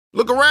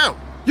Look around.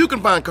 You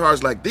can find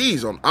cars like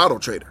these on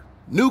AutoTrader.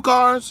 New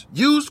cars,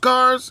 used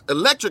cars,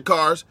 electric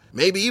cars,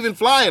 maybe even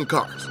flying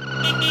cars.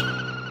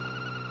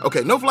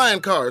 Okay, no flying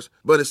cars,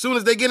 but as soon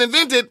as they get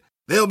invented,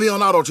 they'll be on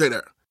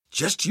AutoTrader.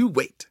 Just you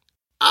wait.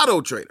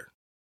 AutoTrader.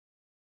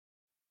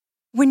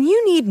 When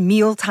you need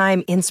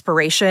mealtime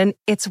inspiration,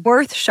 it's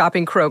worth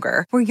shopping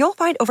Kroger, where you'll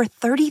find over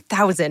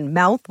 30,000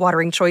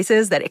 mouth-watering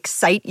choices that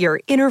excite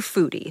your inner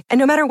foodie. And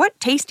no matter what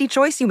tasty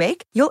choice you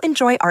make, you'll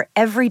enjoy our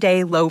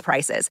everyday low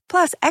prices,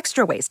 plus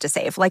extra ways to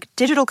save, like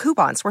digital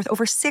coupons worth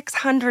over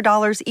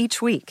 $600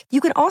 each week. You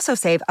can also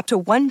save up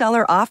to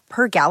 $1 off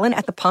per gallon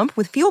at the pump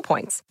with fuel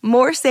points.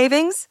 More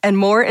savings and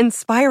more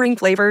inspiring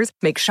flavors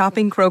make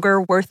shopping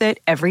Kroger worth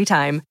it every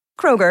time.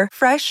 Kroger,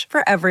 fresh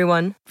for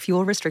everyone.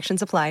 Fuel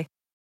restrictions apply.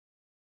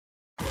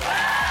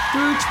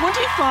 Through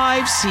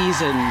 25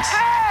 seasons,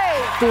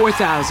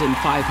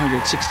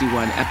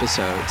 4,561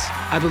 episodes,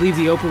 I believe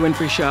The Oprah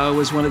Winfrey Show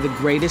was one of the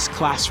greatest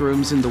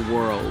classrooms in the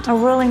world. I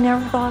really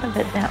never thought of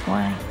it that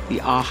way.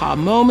 The aha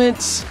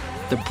moments,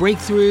 the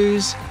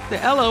breakthroughs, the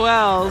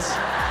LOLs,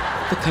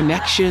 the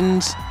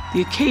connections,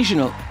 the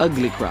occasional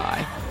ugly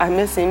cry. I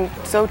miss him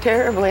so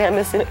terribly. I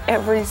miss him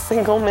every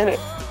single minute.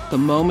 The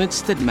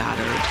moments that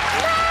mattered.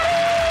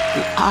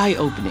 The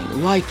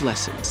eye-opening life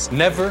lessons.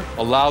 Never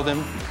allow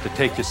them to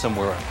take you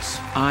somewhere else.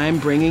 I'm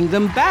bringing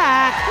them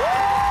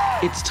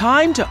back. It's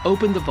time to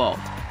open the vault.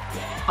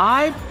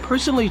 I've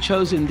personally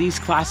chosen these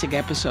classic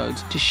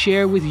episodes to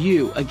share with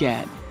you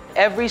again.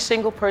 Every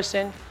single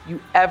person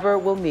you ever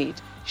will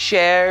meet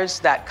shares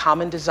that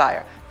common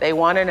desire. They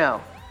want to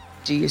know,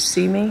 do you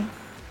see me?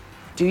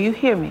 Do you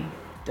hear me?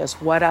 Does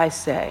what I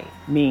say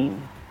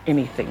mean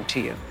anything to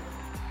you?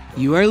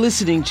 You are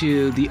listening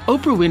to The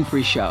Oprah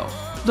Winfrey Show,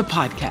 the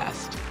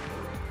podcast.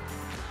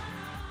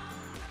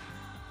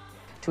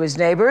 To his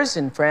neighbors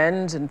and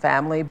friends and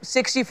family,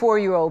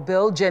 64-year-old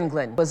Bill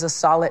Ginglen was a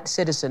solid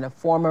citizen, a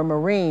former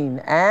Marine,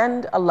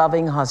 and a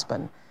loving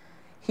husband.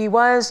 He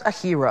was a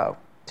hero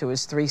to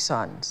his 3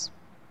 sons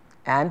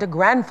and a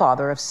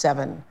grandfather of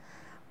 7.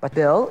 But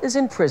Bill is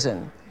in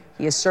prison.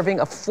 He is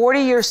serving a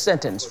 40-year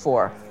sentence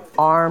for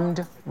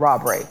armed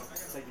robbery.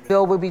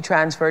 Bill will be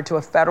transferred to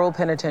a federal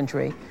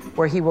penitentiary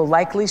where he will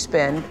likely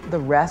spend the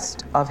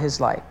rest of his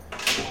life.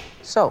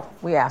 So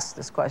we ask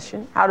this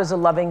question: how does a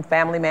loving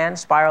family man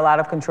spiral out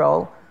of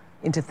control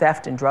into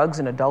theft and drugs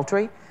and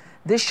adultery?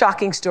 This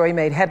shocking story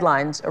made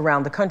headlines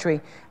around the country,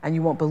 and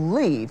you won't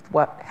believe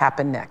what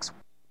happened next.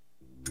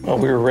 Well,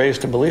 we were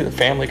raised to believe that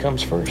family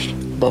comes first,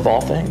 above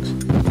all things.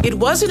 It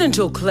wasn't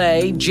until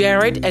Clay,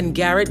 Jarrett, and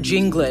Garrett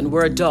Ginglen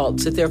were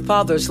adults that their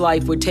father's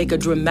life would take a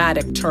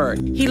dramatic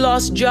turn. He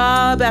lost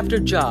job after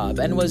job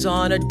and was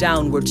on a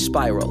downward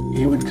spiral.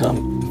 He would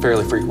come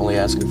fairly frequently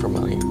asking for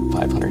money,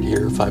 500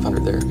 here,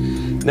 500 there.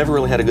 Never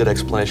really had a good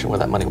explanation where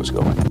that money was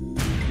going.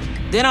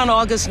 Then on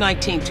August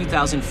 19,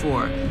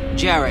 2004,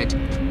 Jarrett,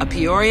 a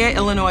Peoria,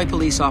 Illinois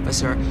police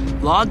officer,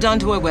 logged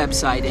onto a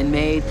website and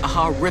made a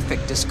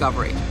horrific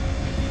discovery.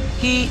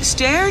 He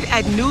stared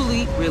at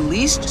newly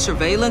released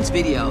surveillance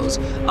videos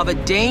of a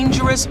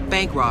dangerous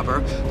bank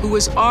robber who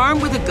was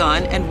armed with a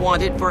gun and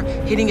wanted for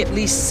hitting at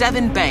least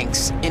 7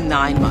 banks in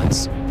 9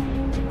 months.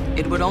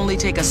 It would only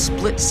take a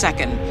split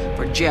second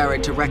for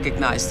Jarrett to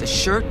recognize the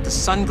shirt, the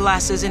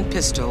sunglasses, and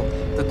pistol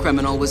the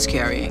criminal was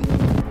carrying.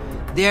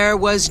 There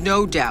was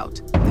no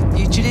doubt the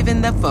fugitive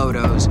in the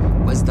photos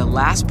was the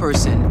last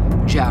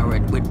person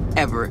Jarrett would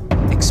ever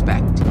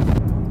expect.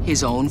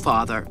 His own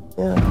father.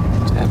 Yeah,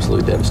 it's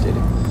absolutely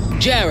devastating.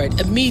 Jarrett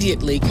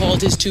immediately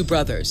called his 2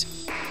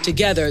 brothers.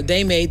 Together,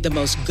 they made the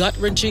most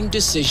gut-wrenching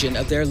decision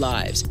of their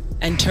lives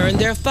and turned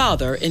their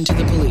father into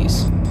the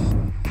police.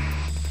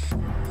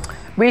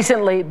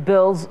 Recently,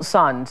 Bill's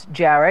sons,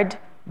 Jared,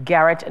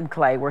 Garrett, and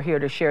Clay, were here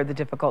to share the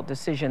difficult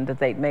decision that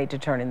they'd made to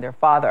turn in their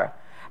father.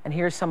 And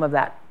here's some of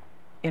that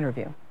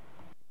interview.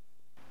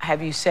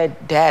 Have you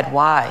said, Dad,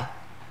 why?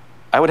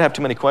 I would have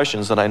too many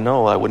questions that I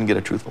know I wouldn't get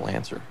a truthful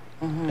answer.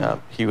 Mm-hmm.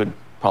 He would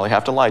probably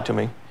have to lie to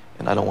me,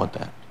 and I don't want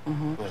that.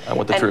 Mm-hmm. I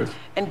want the truth.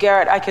 And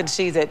Garrett, I can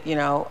see that,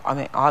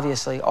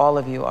 obviously all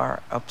of you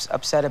are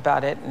upset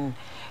about it, and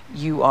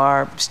you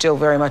are still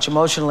very much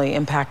emotionally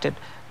impacted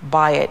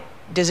by it.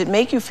 Does it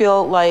make you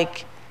feel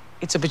like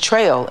it's a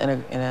betrayal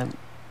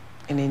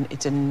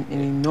it's an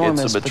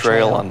enormous It's a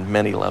betrayal on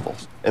many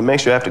levels. It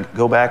makes you have to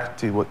go back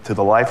to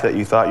the life that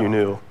you thought you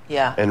knew.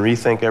 Yeah. And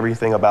rethink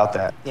everything about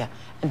that. Yeah.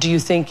 And do you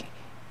think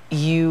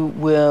you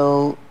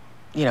will,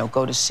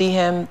 go to see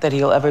him, that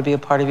he'll ever be a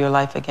part of your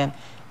life again?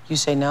 You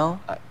say no?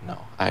 No.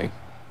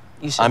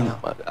 You say no?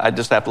 I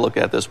just have to look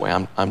at it this way.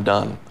 I'm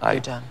done.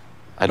 You're done.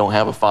 I don't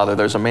have a father.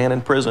 There's a man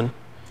in prison,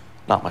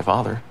 not my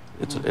father.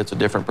 It's a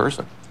different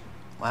person.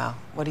 Wow.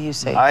 What do you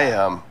say?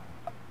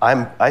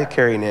 I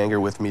carry an anger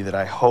with me that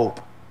I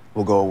hope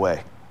will go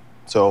away.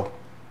 So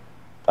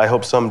I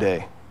hope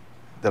someday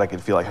that I can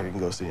feel like I can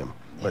go see him.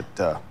 Yeah.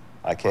 But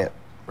I can't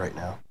right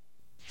now.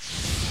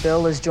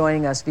 Bill is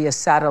joining us via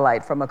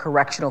satellite from a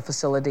correctional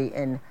facility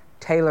in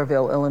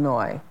Taylorville,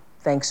 Illinois.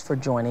 Thanks for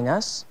joining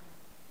us.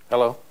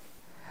 Hello.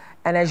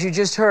 And as you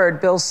just heard,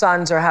 Bill's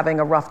sons are having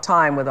a rough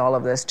time with all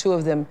of this. Two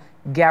of them,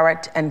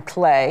 Garrett and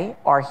Clay,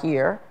 are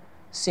here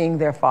seeing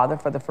their father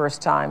for the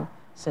first time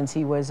since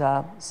he was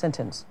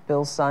sentenced.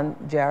 Bill's son,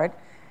 Jared,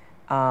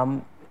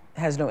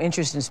 has no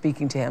interest in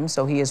speaking to him,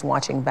 so he is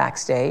watching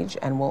backstage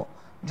and will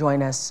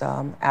join us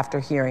after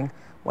hearing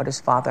what his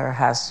father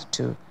has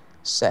to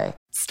say.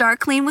 Start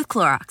clean with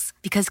Clorox,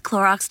 because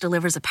Clorox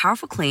delivers a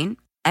powerful clean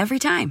every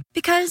time.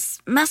 Because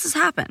messes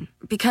happen.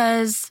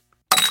 Because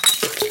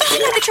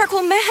the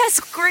charcoal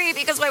mask, great,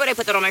 because why would I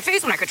put that on my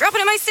face when I could drop it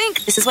in my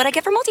sink? This is what I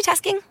get for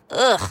multitasking.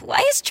 Ugh,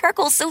 why is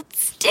charcoal so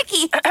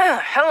sticky?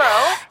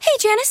 Hello? Hey,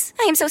 Janice,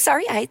 I am so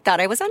sorry. I thought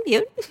I was on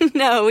mute.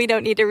 No, we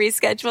don't need to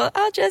reschedule.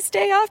 I'll just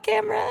stay off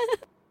camera.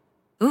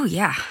 Ooh,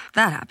 yeah,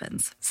 that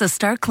happens. So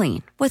start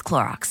clean with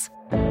Clorox.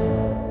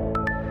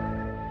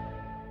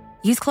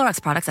 Use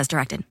Clorox products as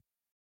directed.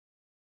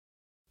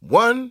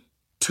 1,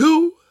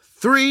 2,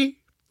 3,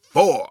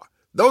 4.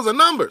 Those are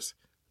numbers.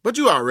 But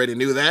you already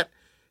knew that.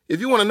 If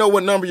you want to know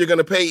what number you're going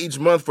to pay each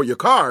month for your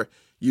car,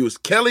 use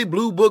Kelly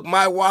Blue Book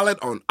My Wallet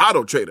on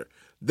Auto Trader.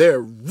 They're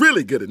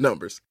really good at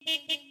numbers.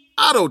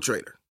 Auto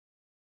Trader.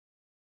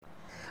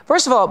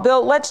 First of all,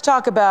 Bill, let's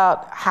talk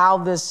about how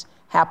this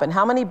happened.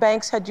 How many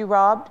banks had you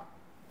robbed?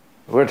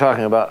 We're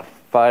talking about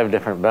 5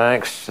 different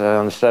banks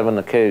on 7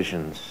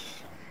 occasions.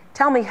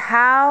 Tell me,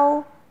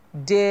 how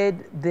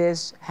did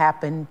this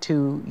happen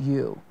to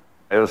you?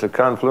 It was a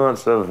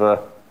confluence of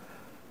a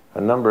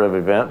number of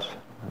events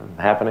and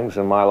happenings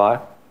in my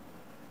life.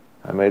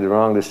 I made the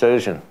wrong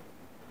decision.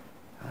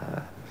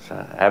 It's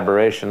an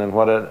aberration in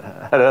what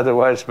had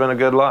otherwise been a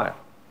good life.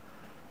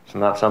 It's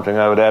not something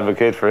I would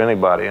advocate for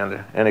anybody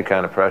under any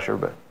kind of pressure,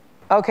 but...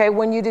 Okay,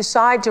 when you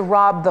decide to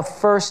rob the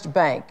first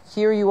bank,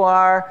 here you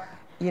are,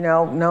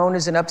 known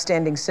as an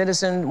upstanding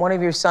citizen. One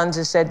of your sons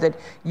has said that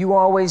you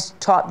always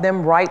taught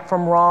them right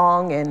from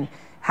wrong and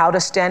how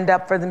to stand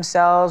up for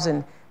themselves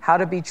and how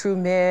to be true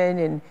men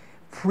and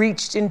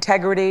preached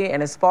integrity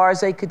and, as far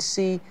as they could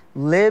see,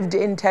 lived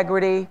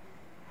integrity.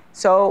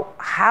 So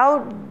how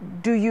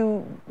do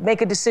you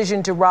make a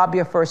decision to rob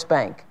your first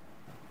bank?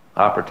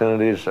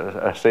 Opportunities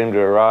seem to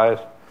arise,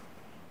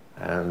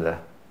 and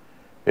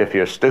if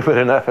you're stupid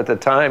enough at the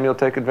time, you'll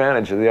take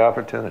advantage of the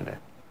opportunity.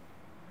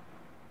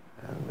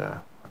 And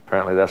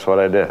apparently that's what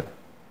I did.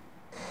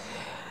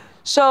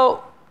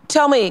 So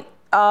tell me,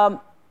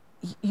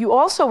 you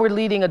also were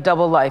leading a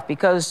double life,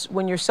 because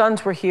when your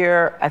sons were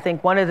here, I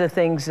think one of the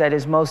things that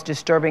is most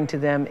disturbing to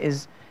them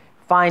is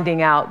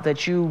finding out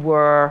that you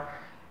were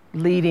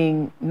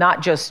leading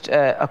not just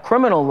a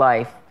criminal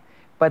life,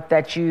 but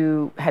that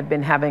you had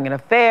been having an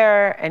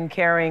affair and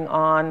carrying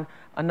on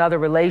another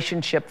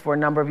relationship for a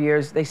number of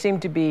years. They seem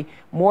to be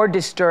more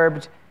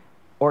disturbed,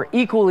 or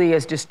equally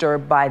as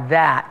disturbed, by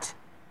that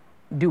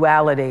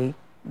duality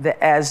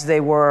as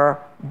they were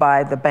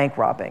by the bank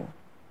robbing.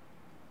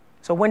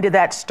 So when did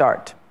that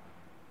start?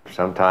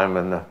 Sometime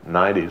in the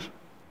 90s.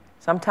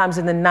 Sometimes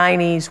in the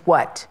 90s,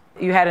 what?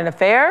 You had an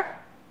affair?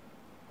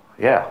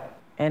 Yeah.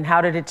 And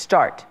how did it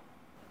start?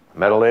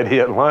 Met a lady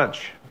at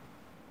lunch.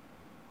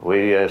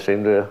 We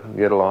seemed to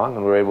get along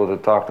and were able to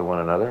talk to one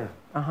another.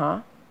 Uh-huh.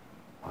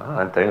 Well,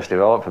 and things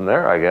developed from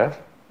there, I guess.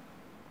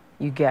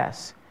 You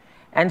guess.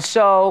 And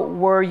so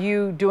were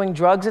you doing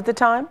drugs at the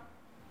time?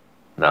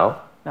 No.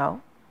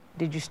 No?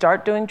 Did you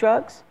start doing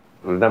drugs?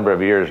 A number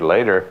of years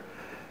later,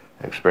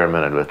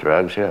 experimented with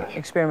drugs, yes.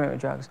 Experimented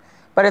with drugs.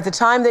 But at the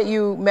time that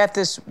you met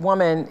this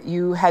woman,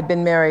 you had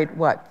been married,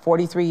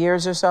 43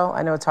 years or so?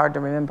 I know it's hard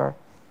to remember.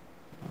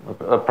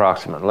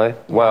 Approximately. Yeah.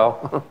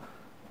 Well,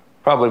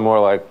 probably more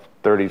like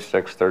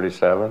 36,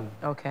 37.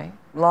 Okay.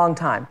 Long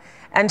time.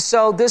 And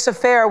so this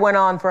affair went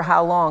on for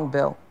how long,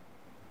 Bill?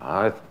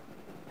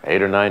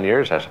 8 or 9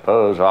 years, I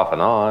suppose, off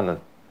and on,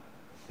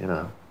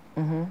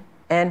 Mm-hmm.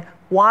 And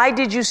why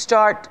did you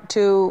start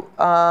to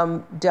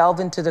delve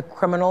into the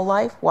criminal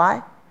life?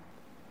 Why?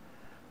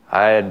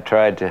 I had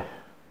tried to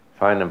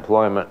find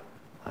employment.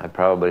 I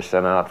probably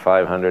sent out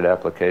 500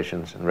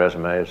 applications and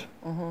resumes.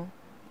 Mm-hmm.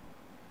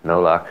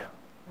 No luck.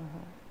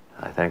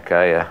 Mm-hmm. I think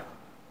I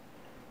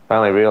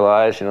finally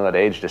realized, that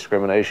age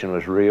discrimination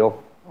was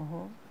real,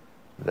 mm-hmm.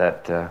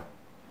 that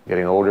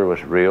getting older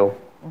was real,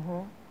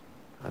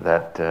 mm-hmm.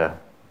 that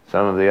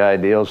some of the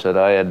ideals that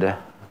I had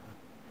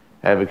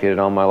advocated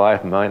all my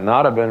life might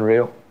not have been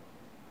real,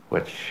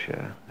 which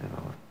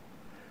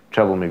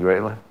troubled me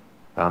greatly.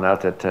 Found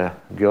out that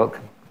guilt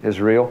is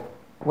real.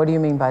 What do you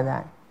mean by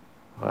that?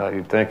 Well,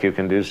 you think you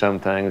can do some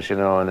things,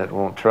 and it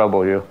won't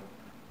trouble you,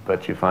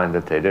 but you find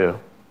that they do.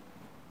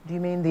 Do you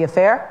mean the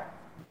affair?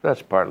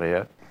 That's partly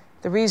it.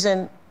 The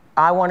reason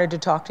I wanted to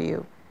talk to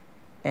you,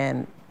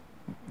 and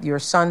your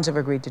sons have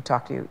agreed to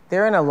talk to you,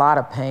 they're in a lot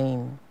of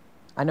pain.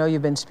 I know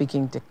you've been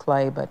speaking to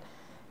Clay, but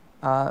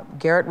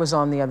Garrett was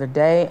on the other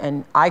day,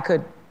 and I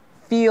could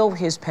feel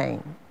his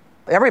pain.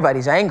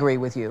 Everybody's angry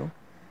with you.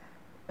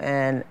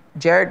 And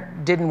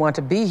Jared didn't want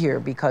to be here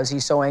because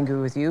he's so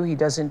angry with you. He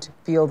doesn't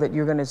feel that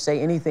you're going to say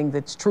anything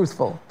that's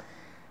truthful.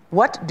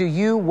 What do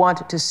you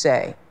want to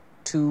say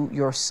to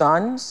your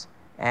sons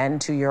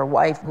and to your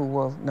wife, who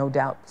will no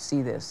doubt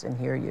see this and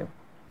hear you?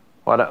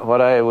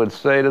 What I would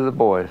say to the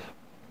boys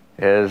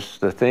is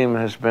the theme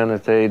has been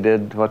that they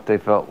did what they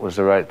felt was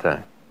the right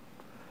thing.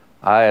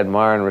 I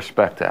admire and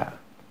respect that.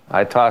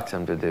 I taught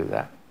them to do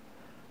that.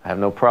 I have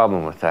no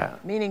problem with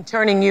that. Meaning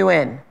turning you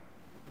in.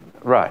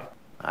 Right.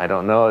 I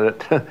don't know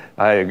that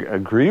I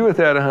agree with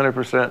that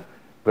 100%,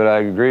 but I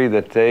agree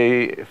that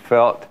they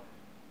felt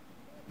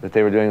that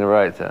they were doing the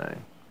right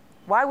thing.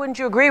 Why wouldn't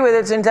you agree with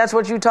it since that's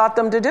what you taught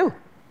them to do?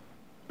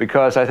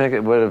 Because I think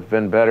it would have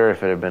been better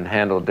if it had been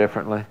handled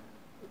differently.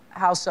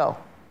 How so?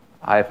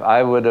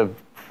 I would have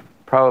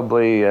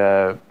probably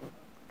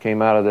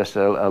came out of this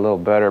a little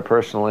better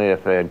personally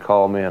if they had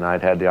called me and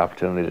I'd had the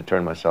opportunity to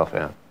turn myself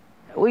in.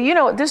 Well, you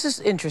know, this is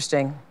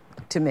interesting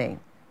to me.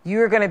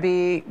 You're going to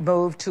be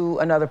moved to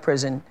another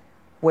prison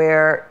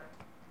where,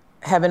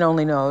 heaven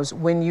only knows,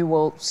 when you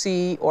will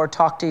see or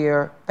talk to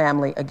your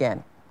family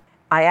again.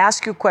 I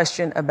ask you a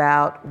question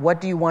about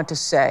what do you want to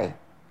say?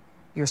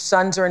 Your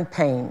sons are in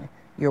pain.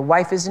 Your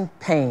wife is in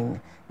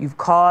pain. You've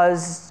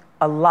caused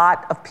a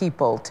lot of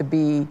people to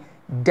be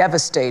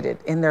devastated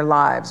in their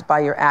lives by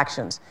your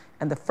actions.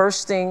 And the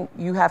first thing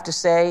you have to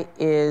say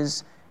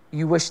is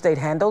you wish they'd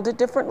handled it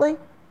differently?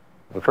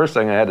 The first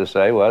thing I had to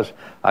say was,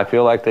 I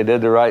feel like they did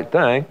the right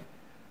thing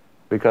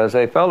because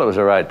they felt it was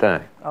the right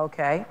thing.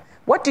 Okay.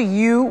 What do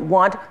you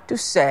want to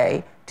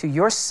say to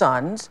your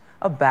sons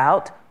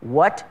about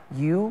what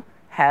you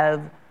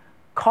have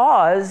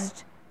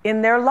caused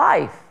in their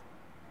life?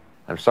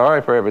 I'm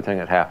sorry for everything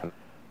that happened.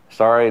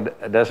 Sorry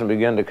doesn't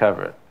begin to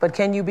cover it. But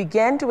can you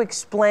begin to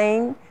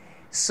explain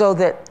so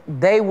that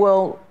they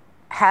will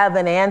have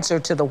an answer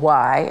to the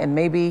why, and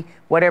maybe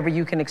whatever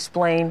you can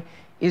explain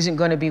isn't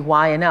going to be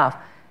why enough?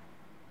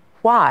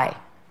 Why?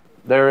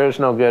 There is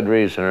no good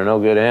reason or no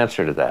good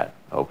answer to that,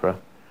 Oprah.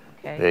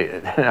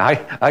 Okay.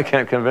 I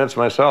can't convince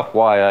myself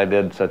why I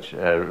did such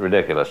a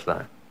ridiculous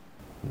thing.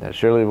 That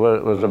surely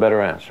was a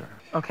better answer.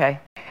 Okay.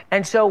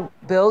 And so,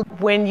 Bill,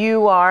 when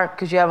you are,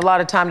 because you have a lot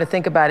of time to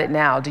think about it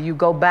now, do you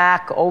go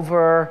back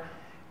over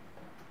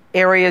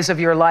areas of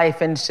your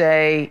life and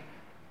say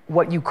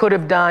what you could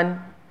have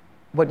done,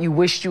 what you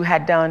wished you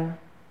had done?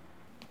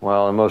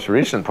 Well, the most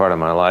recent part of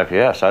my life,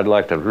 yes, I'd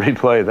like to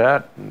replay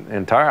that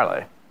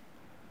entirely.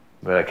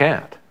 But I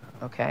can't.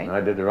 Okay. When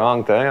I did the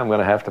wrong thing, I'm going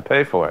to have to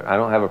pay for it. I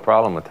don't have a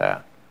problem with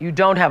that. You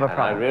don't have a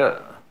problem?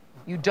 And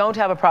You don't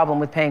have a problem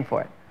with paying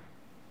for it?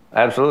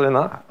 Absolutely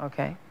not.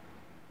 Okay.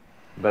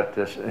 But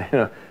this,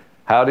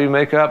 how do you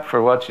make up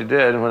for what you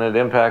did when it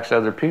impacts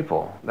other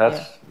people?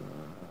 That's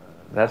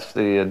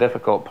the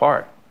difficult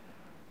part.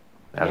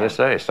 As I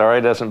say,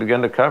 sorry doesn't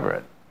begin to cover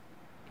it.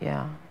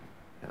 Yeah.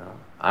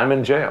 I'm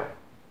in jail.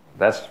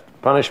 That's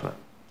punishment.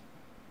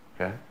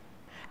 Okay.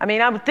 I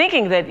mean, I'm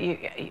thinking that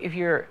if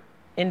you're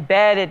in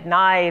bed at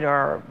night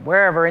or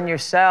wherever in your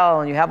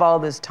cell and you have all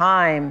this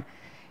time,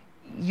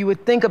 you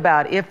would think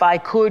about, if I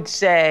could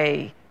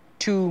say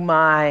to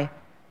my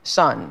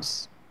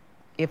sons,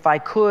 if I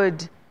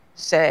could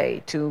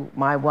say to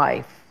my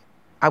wife,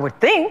 I would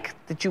think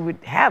that you would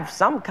have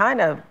some kind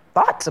of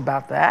thoughts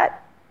about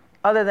that,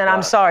 other than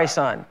I'm sorry,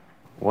 son.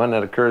 One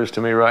that occurs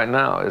to me right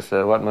now is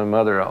what my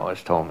mother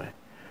always told me.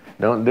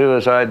 Don't do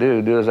as I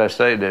do, do as I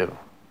say do.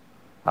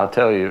 I'll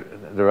tell you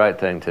the right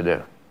thing to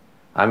do.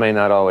 I may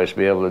not always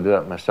be able to do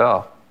it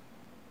myself,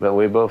 but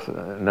we both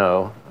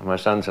know, my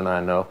sons and I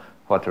know,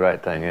 what the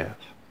right thing is.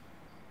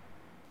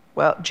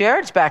 Well,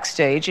 Jared's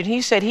backstage, and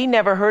he said he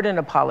never heard an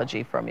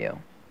apology from you.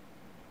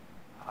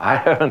 I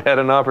haven't had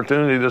an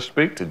opportunity to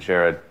speak to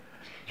Jared.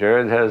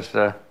 Jared has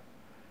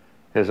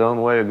his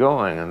own way of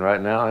going, and right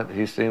now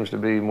he seems to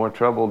be more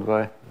troubled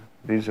by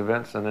these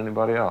events than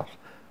anybody else.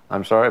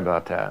 I'm sorry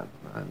about that.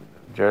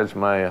 Jared's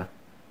my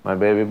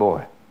baby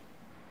boy.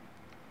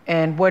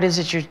 And what is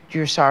it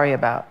you're sorry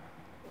about?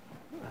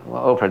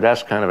 Well, Oprah,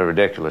 that's kind of a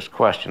ridiculous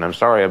question. I'm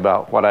sorry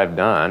about what I've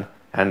done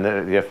and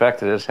the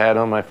effect it has had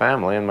on my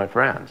family and my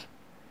friends.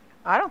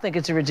 I don't think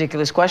it's a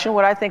ridiculous question.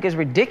 What I think is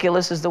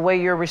ridiculous is the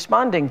way you're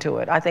responding to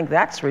it. I think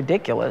that's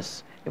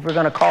ridiculous, if we're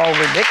going to call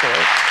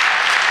ridiculous.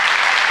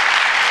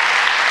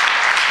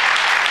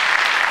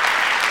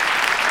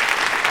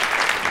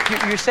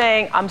 You're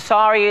saying, I'm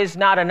sorry is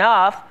not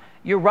enough.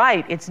 You're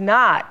right, it's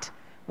not.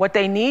 What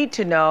they need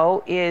to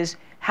know is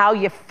how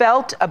you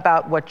felt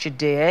about what you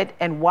did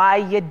and why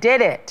you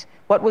did it,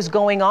 what was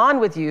going on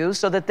with you,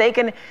 so that they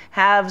can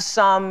have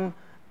some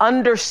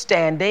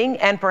understanding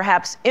and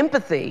perhaps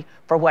empathy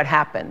for what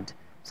happened.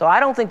 So I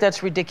don't think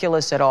that's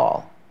ridiculous at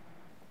all.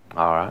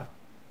 All right.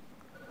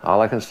 All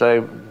I can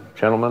say,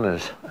 gentlemen,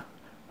 is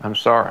I'm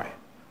sorry.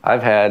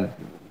 I've had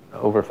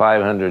over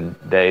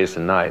 500 days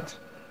and nights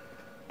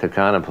to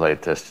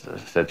contemplate this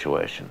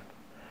situation.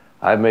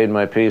 I've made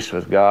my peace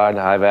with God.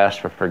 I've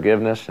asked for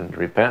forgiveness and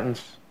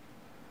repentance.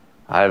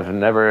 I've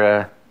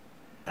never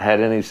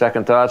had any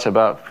second thoughts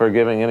about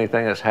forgiving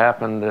anything that's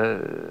happened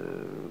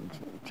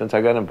since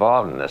I got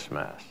involved in this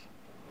mess.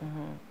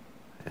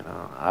 Mm-hmm.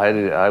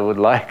 I would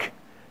like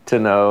to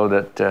know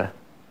that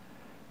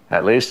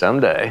at least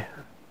someday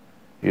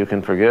you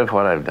can forgive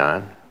what I've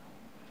done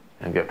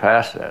and get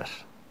past this.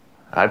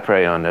 I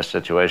pray on this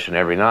situation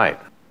every night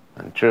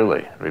and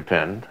truly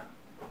repent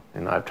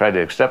I've tried to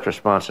accept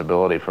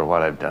responsibility for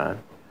what I've done.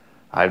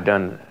 I've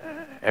done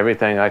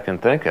everything I can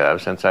think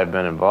of since I've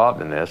been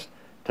involved in this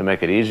to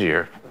make it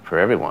easier for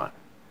everyone,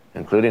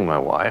 including my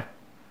wife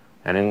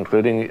and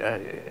including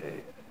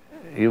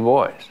you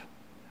boys.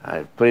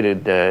 I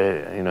pleaded,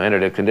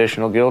 entered a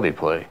conditional guilty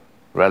plea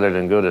rather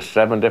than go to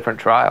 7 different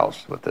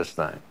trials with this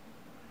thing,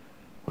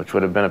 which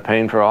would have been a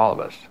pain for all of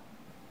us.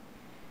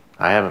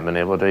 I haven't been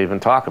able to even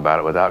talk about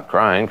it without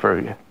crying for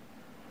you.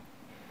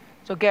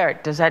 So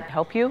Garrett, does that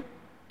help you?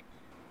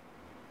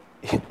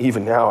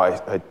 Even now,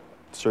 I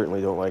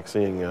certainly don't like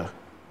seeing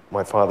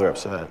my father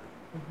upset.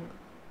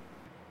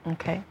 Mm-hmm.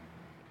 Okay.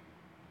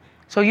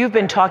 So you've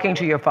been talking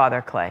to your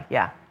father, Clay,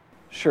 yeah?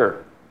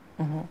 Sure.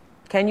 Mm-hmm.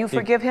 Can you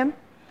forgive him?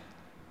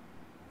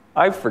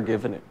 I've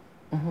forgiven him.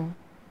 Mm-hmm.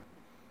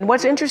 And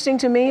what's interesting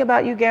to me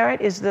about you,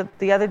 Garrett, is that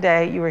the other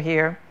day you were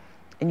here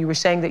and you were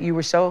saying that you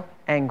were so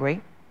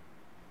angry.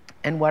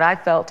 And what I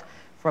felt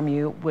from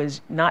you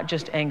was not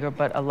just anger,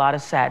 but a lot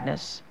of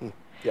sadness.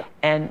 Yeah.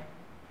 And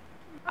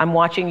I'm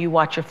watching you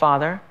watch your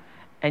father,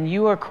 and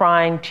you are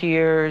crying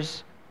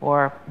tears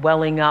or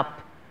welling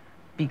up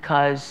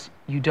because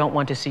you don't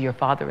want to see your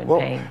father in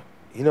pain.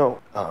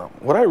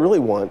 What I really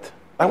want,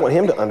 I want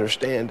him to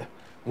understand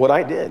what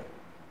I did.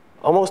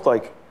 Almost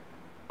like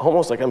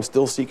I'm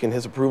still seeking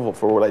his approval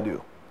for what I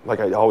do, like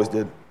I always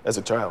did as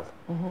a child.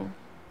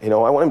 Mm-hmm.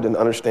 I want him to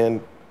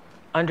understand.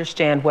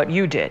 Understand what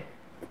you did?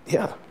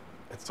 Yeah.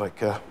 It's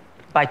like...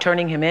 By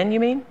turning him in, you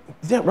mean?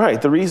 Yeah,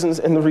 right. The reasons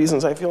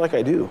I feel like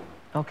I do.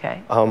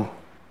 Okay.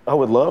 I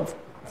would love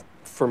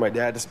for my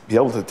dad to be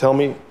able to tell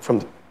me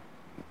from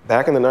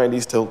back in the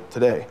 90s till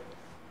today.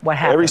 What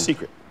happened? Every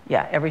secret.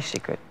 Yeah, every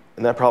secret.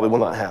 And that probably will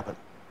not happen.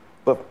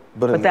 But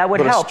that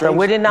would help, though,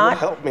 would it not? It would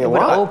help me a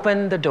lot. It would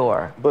open the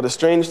door. But the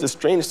strange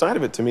side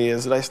of it to me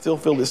is that I still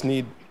feel this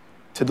need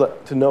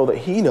to know that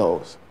he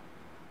knows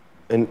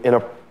and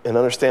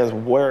understands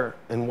where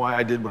and why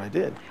I did what I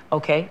did.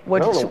 Okay.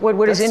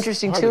 What is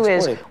interesting, too,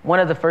 is one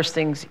of the first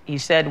things he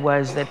said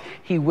was that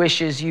he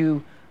wishes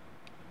you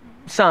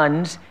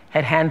sons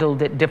had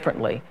handled it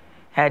differently,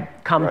 had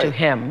come to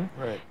him.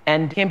 Right.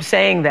 And him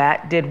saying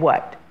that did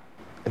what?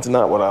 It's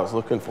not what I was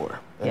looking for.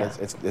 And Yeah.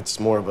 it's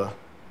more of a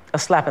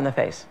slap in the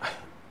face.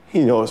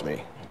 He knows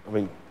me. I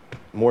mean,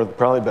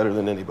 probably better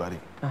than anybody.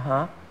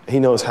 Uh-huh. He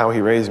knows how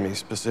he raised me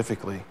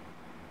specifically.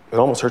 It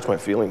almost hurts my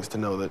feelings to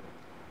know that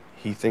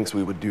he thinks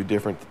we would do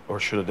different or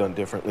should have done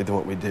differently than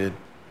what we did.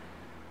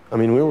 I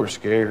mean, we were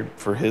scared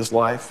for his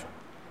life,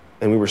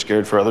 and we were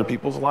scared for other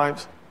people's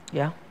lives.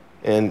 Yeah.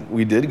 And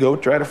we did go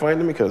try to find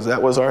him because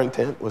that was our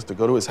intent, was to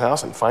go to his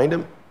house and find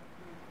him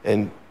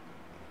and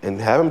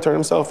have him turn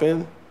himself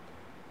in.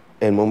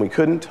 And when we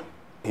couldn't,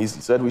 he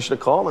said we should have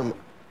called him.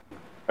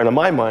 And in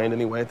my mind,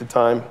 anyway, at the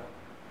time,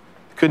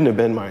 it couldn't have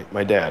been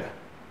my dad.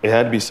 It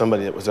had to be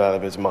somebody that was out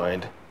of his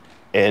mind.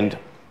 And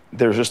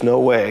there's just no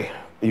way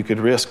you could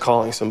risk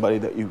calling somebody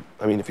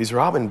if he's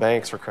robbing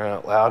banks, for crying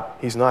out loud,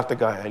 he's not the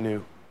guy I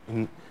knew.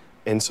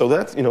 And so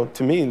that's,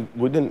 to me,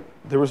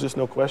 there was just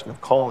no question of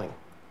calling.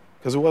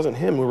 Because it wasn't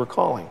him we were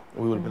calling.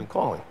 We would have been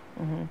calling.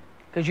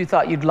 Because you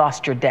thought you'd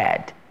lost your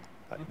dad.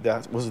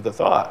 That was the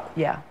thought.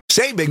 Yeah.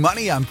 Save big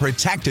money on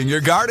protecting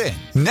your garden.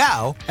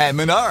 Now at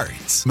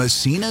Menards.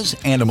 Messina's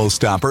Animal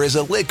Stopper is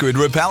a liquid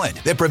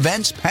repellent that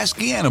prevents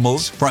pesky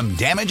animals from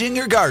damaging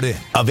your garden.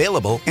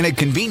 Available in a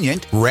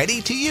convenient,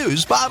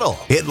 ready-to-use bottle.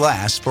 It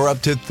lasts for up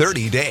to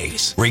 30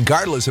 days,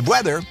 regardless of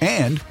weather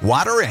and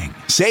watering.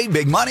 Save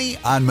big money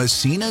on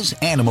Messina's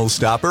Animal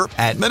Stopper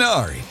at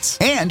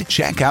Menards. And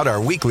check out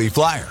our weekly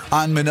flyer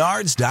on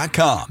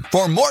Menards.com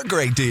for more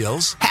great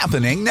deals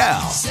happening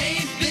now.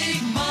 Save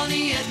big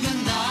money at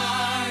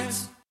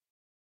Menards.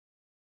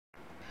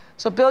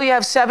 So, Bill, you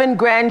have 7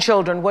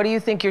 grandchildren. What do you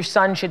think your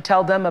son should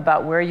tell them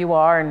about where you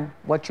are and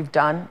what you've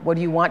done? What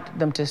do you want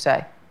them to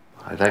say?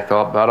 I think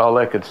about all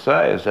they could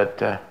say is that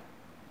their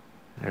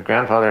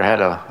grandfather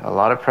had a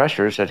lot of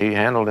pressures that he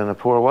handled in a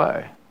poor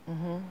way.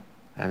 Mm-hmm.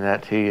 And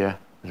that he is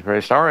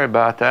very sorry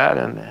about that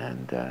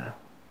and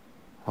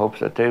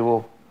hopes that they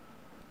will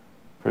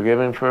forgive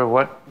him for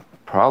what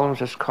problems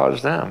has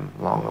caused them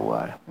along the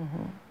way.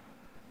 Mm-hmm.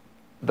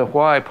 The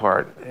why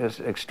part is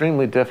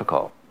extremely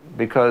difficult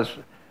because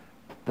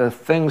the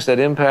things that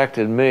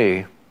impacted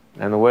me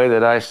and the way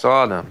that I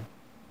saw them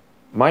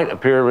might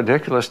appear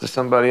ridiculous to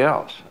somebody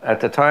else.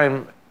 At the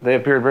time, they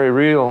appeared very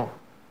real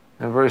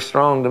and very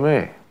strong to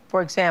me.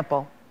 For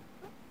example?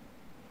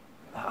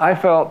 I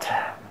felt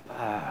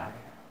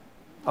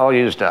all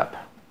used up.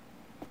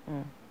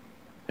 Mm.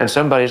 And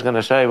somebody's going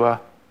to say, well,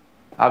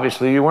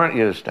 obviously you weren't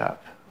used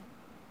up.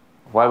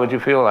 Why would you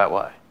feel that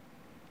way?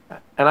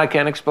 And I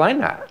can't explain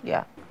that.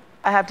 Yeah.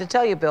 I have to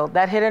tell you, Bill,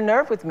 that hit a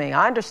nerve with me.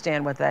 I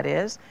understand what that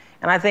is.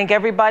 And I think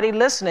everybody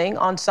listening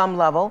on some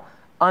level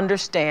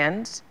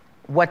understands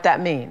what that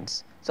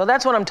means. So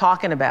that's what I'm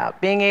talking about.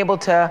 Being able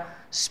to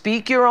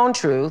speak your own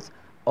truth,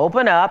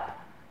 open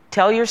up,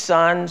 tell your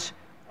sons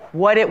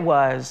what it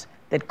was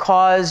that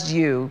caused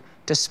you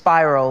to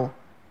spiral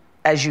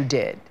as you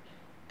did.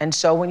 And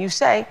so when you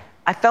say,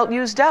 I felt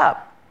used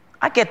up,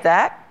 I get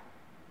that.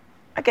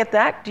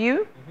 Do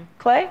you,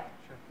 Clay?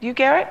 You,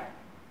 Garrett?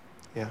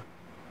 Yeah.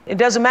 It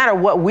doesn't matter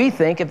what we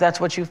think if that's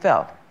what you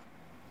felt.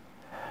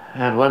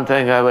 And one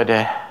thing I would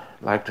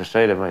like to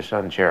say to my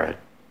son, Jared,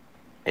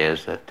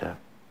 is that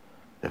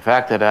the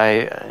fact that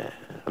I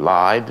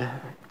lied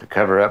to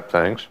cover up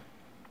things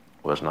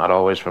was not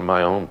always for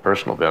my own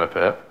personal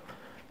benefit.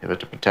 It was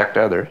to protect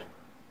others.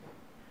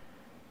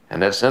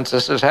 And that since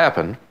this has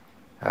happened,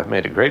 I've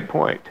made a great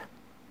point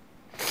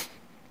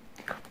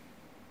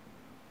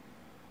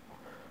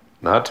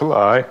not to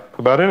lie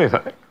about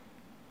anything.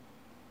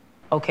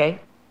 Okay.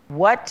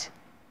 What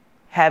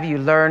have you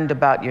learned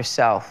about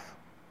yourself?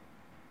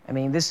 I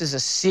mean, this is a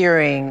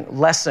searing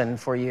lesson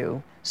for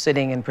you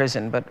sitting in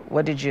prison, but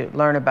what did you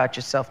learn about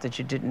yourself that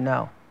you didn't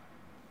know?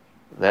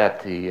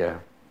 That the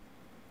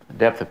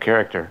depth of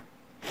character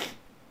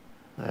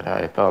that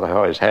I felt I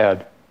always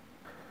had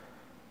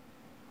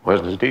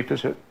wasn't as deep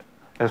as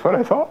what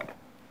I thought.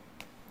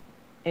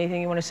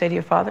 Anything you want to say to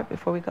your father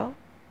before we go?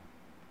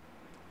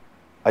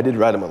 I did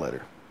write him a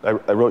letter.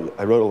 I wrote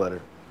a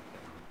letter,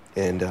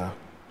 and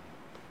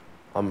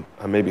I'm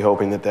maybe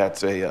hoping that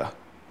that's a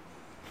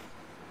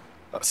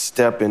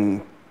step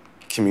in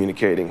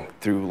communicating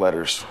through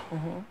letters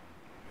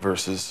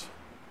versus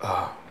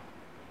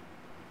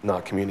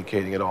not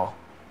communicating at all.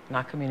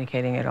 Not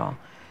communicating at all.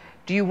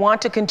 Do you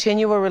want to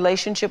continue a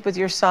relationship with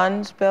your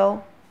sons,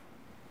 Bill?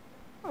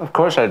 Of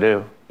course I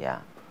do. Yeah.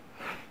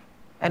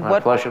 And My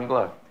flesh and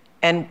blood.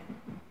 And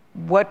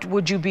what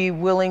would you be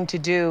willing to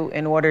do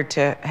in order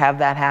to have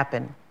that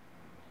happen?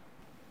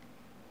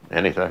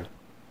 Anything.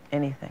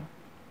 Anything.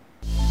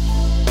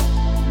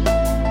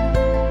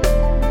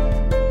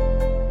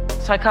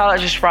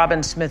 Psychologist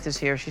Robin Smith is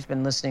here. She's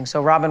been listening.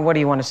 So, Robin, what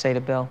do you want to say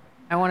to Bill?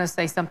 I want to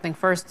say something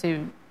first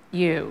to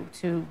you,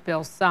 to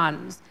Bill's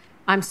sons.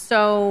 I'm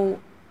so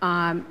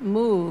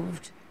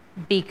moved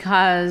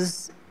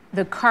because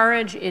the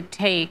courage it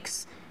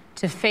takes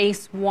to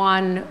face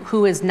one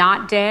who is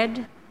not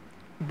dead,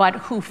 but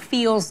who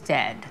feels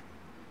dead,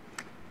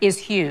 is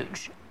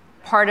huge.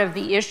 Part of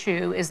the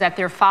issue is that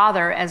their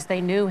father, as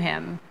they knew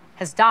him,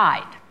 has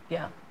died.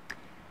 Yeah.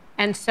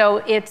 And so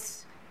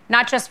it's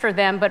not just for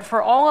them, but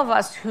for all of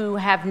us who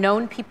have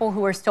known people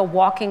who are still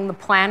walking the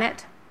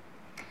planet,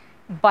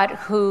 but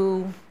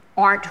who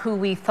aren't who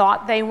we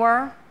thought they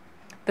were.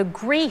 The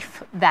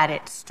grief that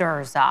it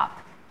stirs up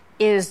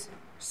is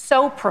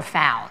so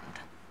profound.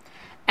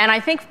 And I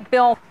think,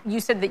 Bill, you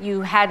said that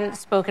you hadn't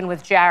spoken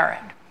with Jared.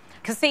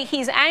 Because, see,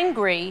 he's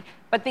angry,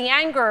 but the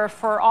anger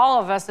for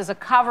all of us is a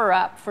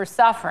cover-up for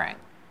suffering.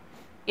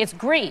 It's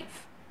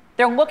grief.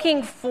 They're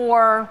looking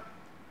for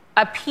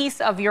a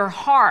piece of your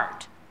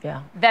heart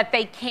that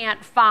they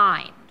can't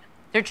find.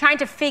 They're trying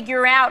to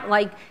figure out,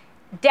 like,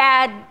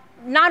 Dad,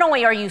 not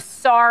only are you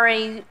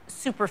sorry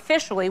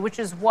superficially, which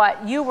is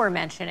what you were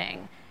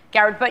mentioning,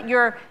 Garrett, but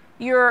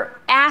you're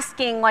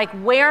asking, like,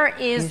 where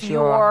is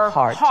your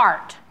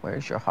heart?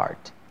 Where's your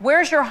heart?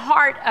 Where's your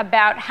heart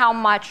about how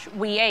much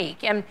we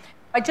ache? And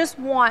I just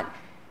want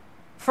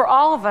for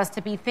all of us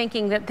to be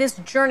thinking that this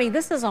journey,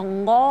 this is a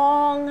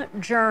long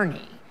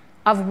journey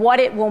of what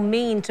it will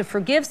mean to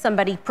forgive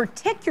somebody,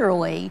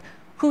 particularly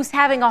who's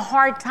having a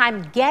hard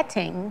time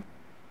getting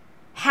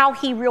how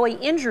he really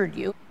injured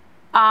you.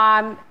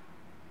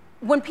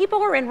 When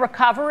people are in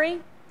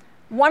recovery,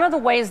 one of the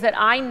ways that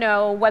I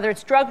know, whether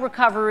it's drug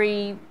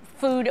recovery,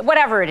 food,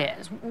 whatever it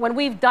is, when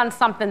we've done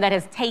something that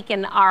has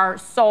taken our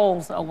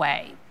souls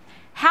away,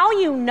 how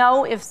you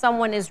know if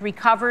someone is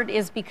recovered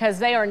is because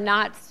they are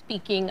not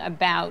speaking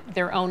about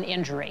their own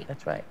injury.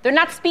 That's right. They're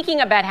not speaking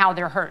about how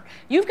they're hurt.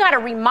 You've got to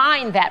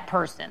remind that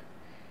person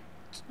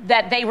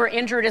that they were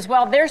injured as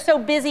well. They're so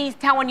busy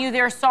telling you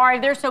they're sorry.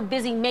 They're so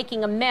busy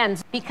making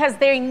amends because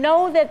they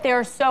know that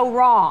they're so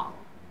wrong.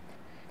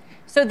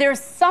 So there's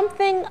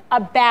something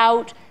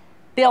about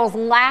Bill's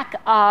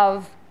lack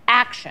of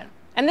action.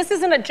 And this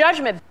isn't a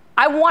judgment.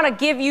 I want to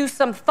give you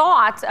some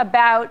thoughts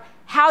about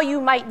how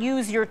you might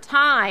use your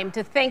time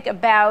to think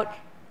about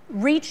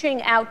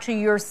reaching out to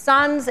your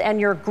sons and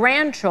your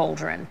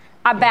grandchildren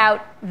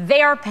about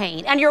their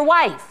pain, and your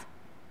wife.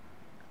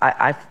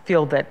 I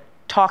feel that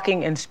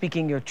talking and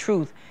speaking your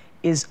truth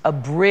is a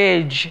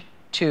bridge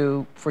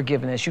to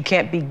forgiveness. You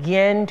can't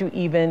begin to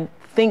even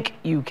think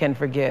you can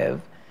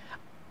forgive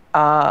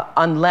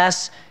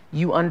unless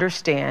you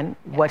understand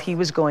what he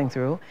was going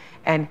through,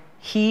 and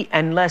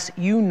unless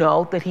you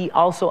know that he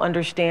also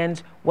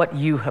understands what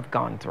you have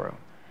gone through.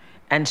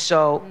 And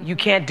so you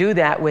can't do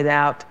that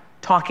without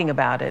talking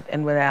about it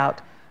and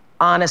without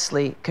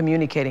honestly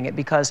communicating it,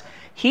 because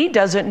he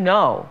doesn't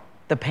know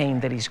the pain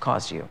that he's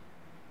caused you.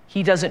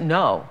 He doesn't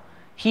know.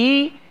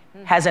 He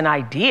has an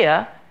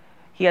idea.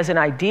 He has an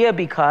idea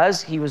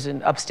because he was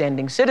an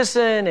upstanding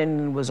citizen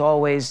and was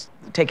always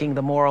taking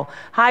the moral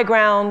high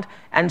ground.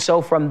 And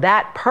so from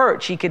that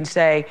perch, he can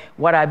say,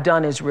 what I've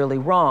done is really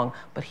wrong.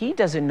 But he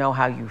doesn't know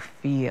how you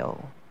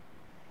feel.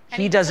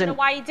 And he doesn't know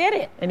why he did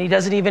it. And he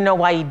doesn't even know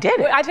why he did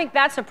it. I think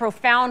that's a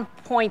profound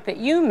point that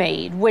you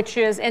made, which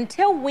is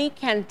until we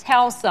can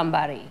tell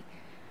somebody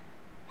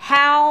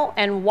how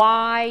and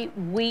why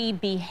we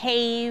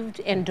behaved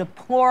in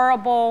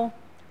deplorable,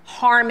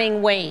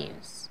 harming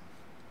ways,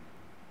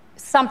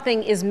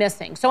 something is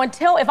missing. So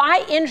if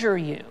I injure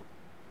you,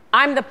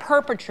 I'm the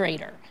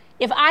perpetrator.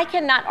 If I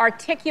cannot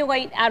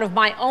articulate out of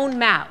my own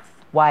mouth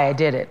why I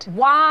did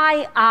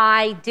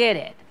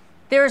it,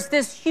 there's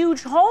this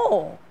huge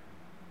hole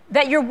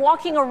that you're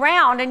walking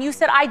around, and you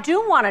said, I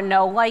do want to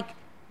know, like,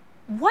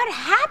 what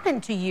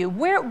happened to you?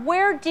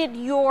 Where did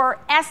your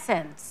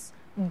essence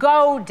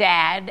go,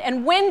 Dad?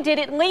 And when did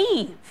it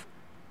leave?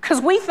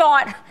 Because we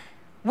thought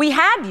we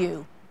had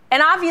you.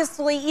 And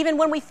obviously, even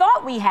when we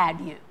thought we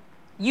had you,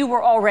 you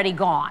were already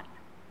gone.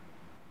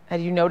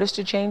 Had you noticed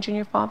a change in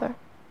your father?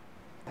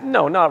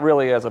 No, not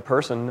really as a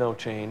person, no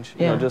change.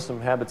 Yeah. You know, just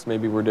some habits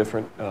maybe were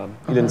different.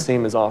 He didn't see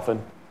him as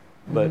often,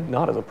 but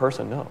not as a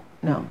person, no.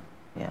 No,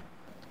 yeah.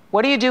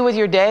 What do you do with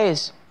your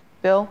days,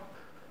 Bill?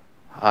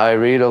 I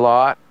read a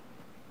lot.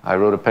 I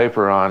wrote a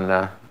paper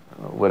on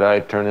would I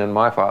turn in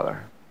my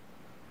father.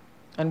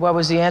 And what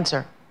was the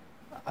answer?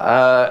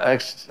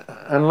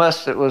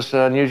 Unless it was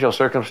unusual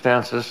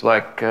circumstances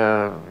like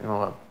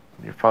your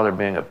father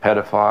being a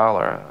pedophile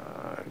or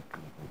a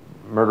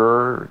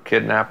murderer, or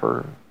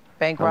kidnapper,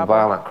 bank some robber,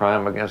 violent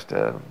crime against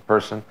a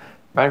person.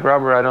 Bank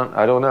robber,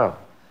 I don't know.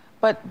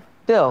 But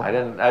Bill,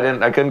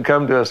 I couldn't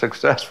come to a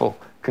successful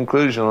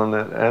conclusion on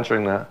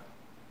answering that.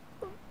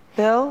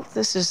 Bill,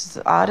 this is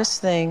the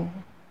oddest thing,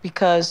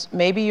 because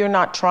maybe you're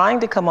not trying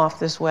to come off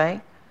this way,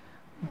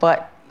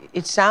 but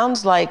it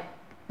sounds like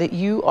that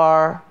you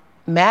are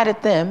mad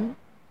at them,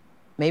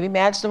 maybe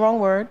mad's the wrong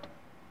word,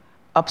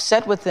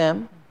 upset with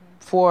them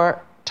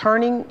for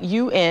turning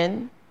you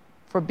in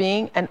for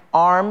being an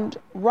armed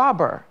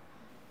robber.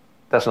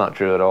 That's not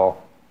true at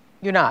all.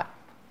 You're not?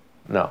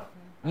 No.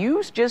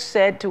 You just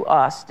said to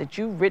us that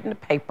you've written a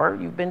paper,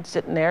 you've been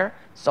sitting there,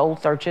 soul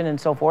searching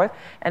and so forth,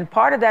 and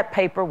part of that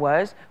paper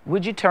was,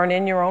 would you turn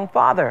in your own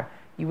father?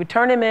 You would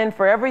turn him in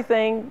for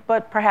everything,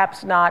 but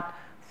perhaps not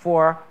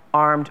for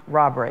armed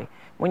robbery.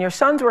 When your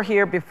sons were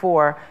here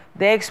before,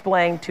 they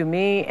explained to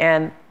me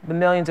and the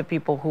millions of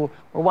people who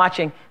were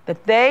watching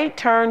that they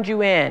turned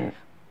you in,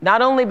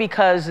 not only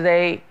because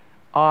they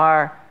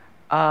are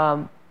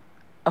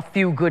a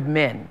few good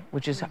men,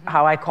 which is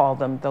how I called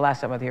them the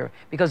last time I was here,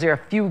 because they're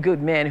a few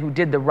good men who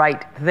did the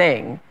right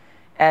thing,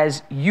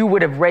 as you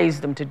would have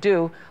raised them to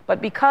do,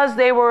 but because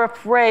they were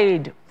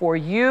afraid for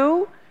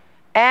you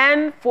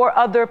and for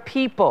other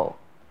people.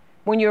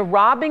 When you're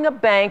robbing a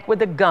bank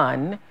with a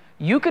gun,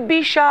 you could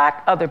be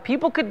shot, other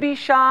people could be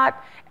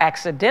shot,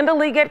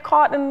 accidentally get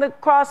caught in the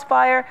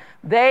crossfire.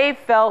 They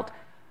felt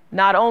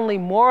not only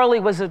morally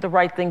was it the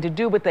right thing to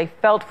do, but they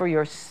felt for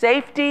your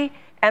safety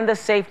and the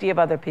safety of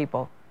other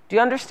people. Do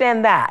you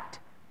understand that?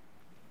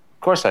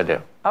 Of course I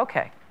do.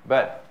 Okay.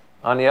 But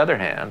on the other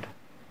hand,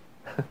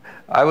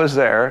 I was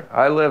there,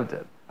 I lived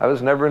it. I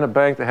was never in a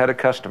bank that had a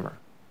customer.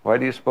 Why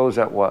do you suppose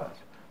that was?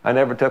 I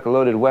never took a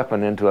loaded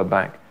weapon into a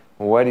bank.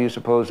 Well, why do you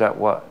suppose that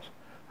was?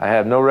 I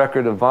have no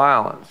record of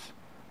violence.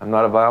 I'm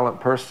not a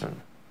violent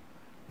person.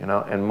 You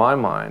know, in my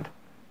mind,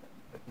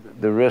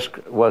 the risk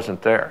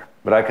wasn't there.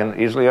 But I can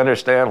easily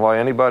understand why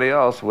anybody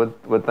else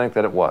would think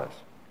that it was.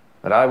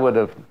 But I would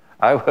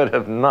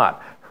have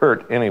not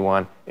hurt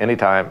anyone,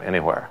 anytime,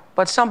 anywhere.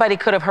 But somebody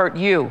could have hurt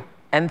you,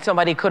 and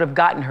somebody could have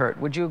gotten hurt.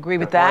 Would you agree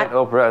with that?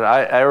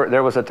 Oprah,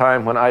 there was a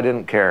time when I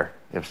didn't care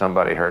if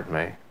somebody hurt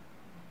me.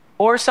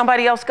 Or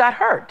somebody else got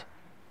hurt.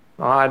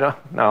 No, I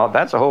don't. No,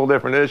 that's a whole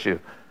different issue.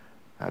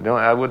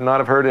 I would not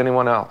have hurt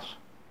anyone else.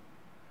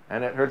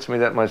 And it hurts me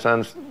that my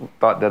sons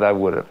thought that I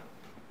would have.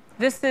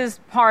 This is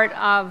part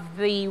of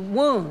the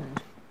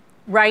wound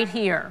right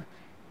here.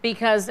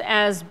 Because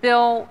as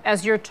Bill,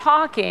 as you're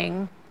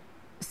talking,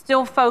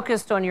 still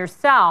focused on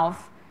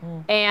yourself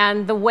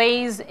and the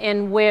ways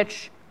in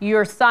which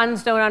your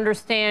sons don't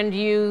understand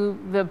you,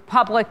 the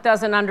public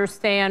doesn't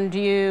understand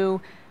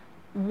you,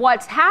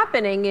 what's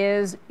happening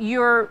is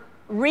you're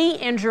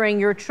re-injuring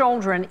your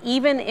children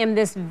even in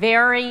this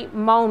very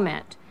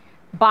moment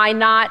by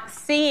not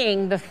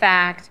seeing the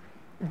fact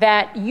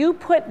that you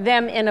put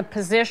them in a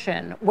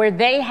position where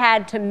they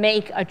had to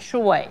make a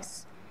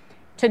choice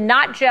to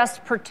not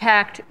just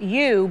protect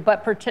you,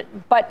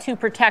 but to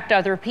protect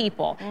other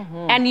people.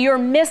 And you're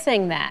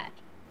missing that.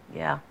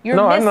 Yeah.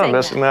 I'm not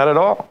missing that at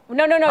all.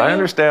 No. I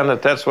understand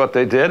that that's what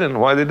they did and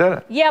why they did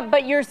it. Yeah,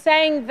 but you're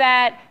saying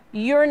that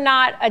you're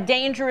not a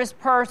dangerous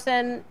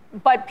person,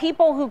 but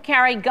people who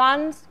carry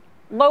guns,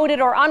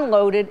 loaded or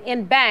unloaded,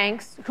 in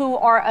banks, who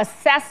are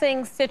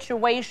assessing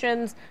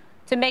situations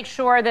to make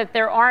sure that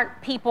there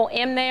aren't people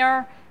in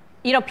there,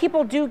 you know,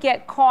 people do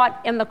get caught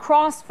in the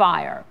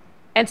crossfire.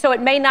 And so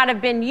it may not have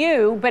been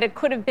you, but it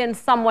could have been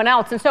someone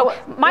else. And so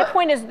my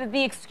point is that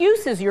the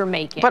excuses you're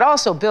making. But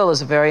also, Bill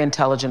is a very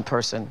intelligent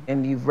person,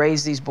 and you've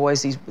raised these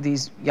boys,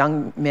 these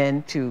young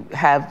men, to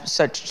have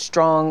such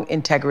strong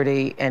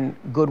integrity and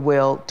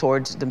goodwill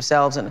towards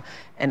themselves and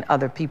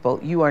other people.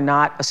 You are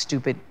not a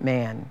stupid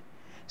man.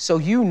 So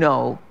you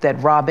know that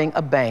robbing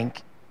a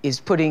bank is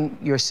putting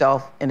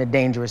yourself in a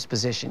dangerous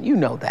position. You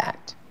know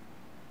that.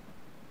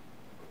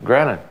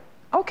 Granted.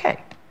 Okay.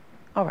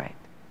 All right.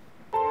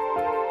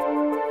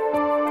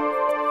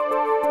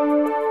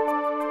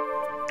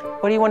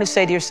 What do you want to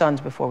say to your sons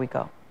before we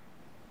go?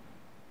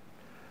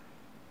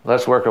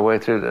 Let's work our way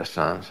through this,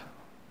 sons.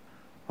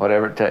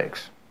 Whatever it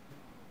takes.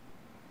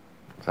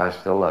 'Cause I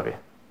still love you.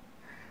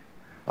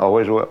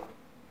 Always will.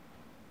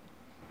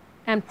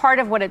 And part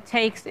of what it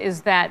takes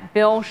is that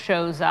Bill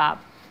shows up.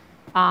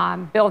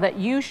 Bill, that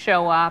you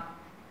show up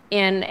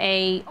in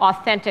a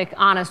authentic,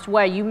 honest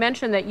way. You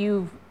mentioned that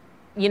you've,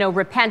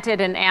 repented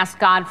and asked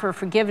God for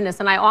forgiveness.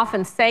 And I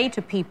often say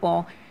to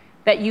people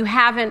that you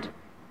haven't,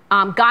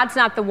 God's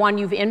not the one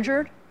you've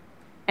injured.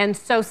 And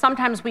so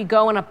sometimes we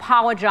go and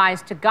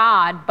apologize to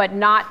God, but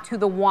not to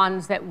the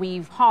ones that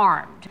we've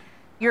harmed.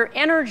 Your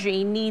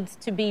energy needs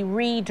to be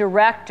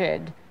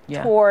redirected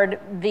toward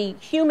the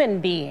human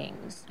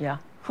beings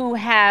who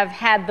have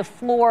had the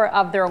floor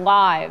of their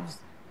lives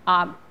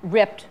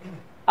ripped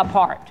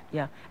apart.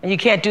 Yeah, and you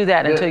can't do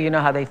that until you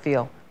know how they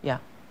feel. Yeah.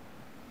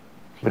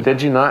 But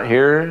did you not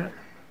hear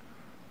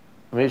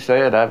me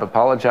say it? I've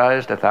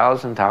apologized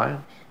 1,000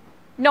 times.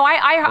 No,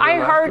 I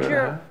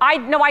heard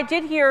I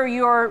did hear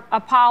your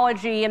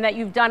apology and that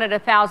you've done it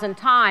 1,000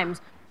 times.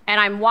 And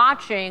I'm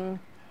watching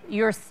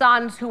your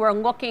sons who are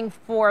looking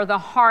for the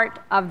heart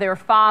of their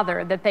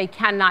father that they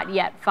cannot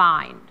yet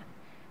find.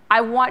 I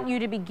want you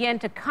to begin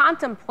to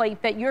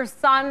contemplate that your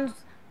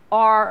sons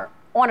are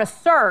on a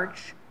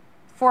search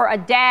for a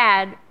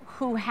dad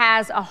who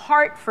has a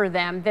heart for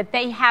them that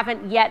they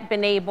haven't yet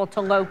been able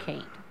to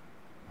locate.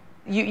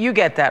 You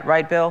get that,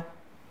 right, Bill?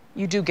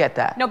 You do get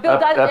that. No, Bill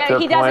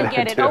doesn't. He doesn't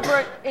get it.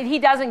 He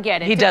doesn't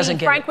get it. He doesn't get it. To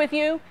be frank with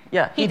you,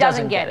 he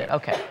doesn't get it.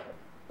 Okay.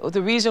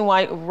 The reason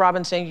why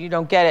Robin's saying you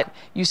don't get it,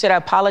 you said I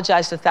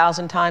apologized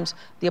 1,000 times.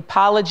 The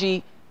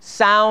apology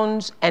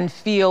sounds and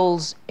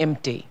feels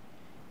empty.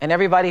 And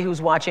everybody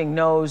who's watching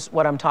knows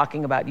what I'm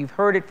talking about. You've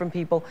heard it from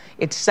people.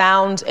 It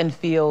sounds and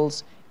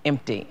feels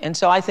empty. And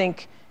so I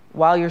think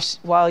while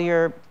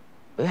you're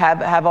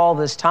have all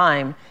this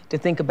time to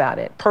think about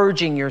it,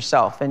 purging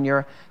yourself and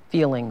your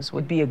feelings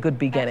would be a good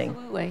beginning.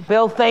 Absolutely.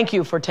 Bill, thank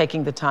you for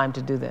taking the time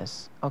to do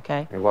this,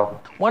 okay? You're welcome.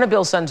 One of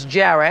Bill's sons,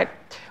 Garrett,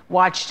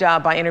 watched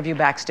my interview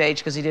backstage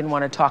because he didn't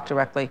want to talk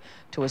directly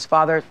to his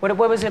father. What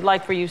was it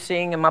like for you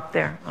seeing him up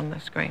there on the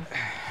screen?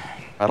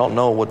 I don't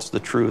know what's the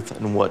truth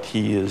and what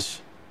he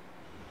is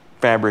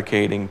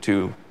fabricating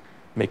to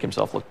make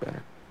himself look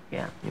better.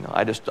 Yeah.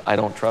 I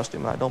don't trust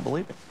him and I don't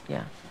believe him.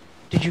 Yeah.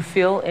 Did you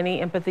feel any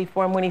empathy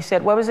for him when he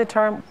said, what was the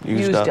term?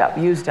 Used up.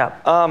 Used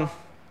up.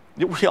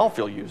 We all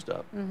feel used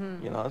up.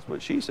 Mm-hmm. That's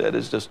what she said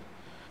is just,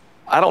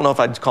 I don't know if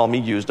I'd call me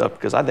used up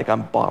because I think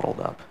I'm bottled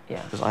up.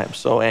 Yeah. Because I am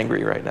so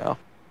angry right now.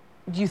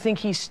 Do you think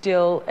he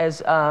still,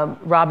 as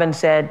Robin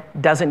said,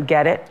 doesn't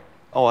get it?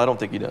 Oh, I don't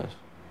think he does.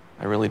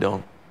 I really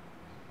don't.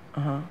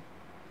 Uh-huh.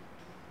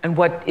 And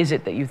what is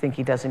it that you think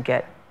he doesn't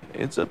get?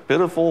 It's a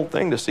pitiful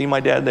thing to see my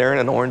dad there in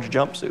an orange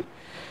jumpsuit.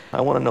 I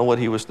want to know what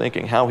he was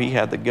thinking, how he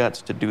had the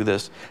guts to do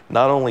this,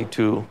 not only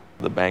to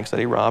the banks that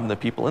he robbed and the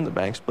people in the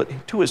banks,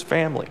 but to his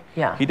family.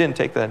 Yeah. He didn't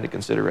take that into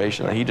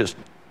consideration. Yeah. He just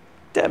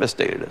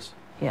devastated us.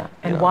 Yeah.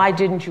 And why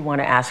didn't you want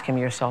to ask him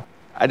yourself?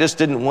 I just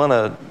didn't want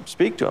to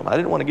speak to him. I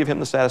didn't want to give him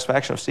the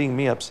satisfaction of seeing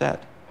me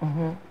upset.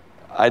 Mm-hmm.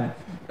 I,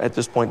 at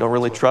this point, don't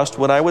really trust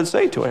what I would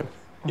say to him.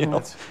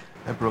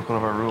 I broke one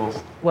of our rules.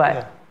 What?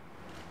 Yeah.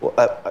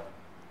 Well,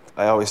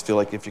 I always feel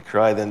like if you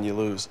cry, then you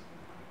lose.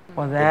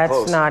 Well,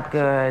 that's not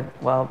good.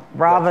 Well,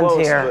 Robin's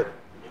here.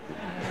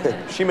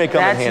 She may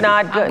come in handy. That's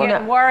not good. I'm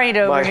getting worried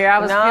over here. I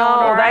was feeling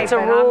all right. That's a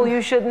rule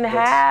you shouldn't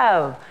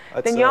have.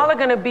 Then y'all are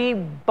going to be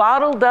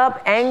bottled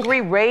up, angry,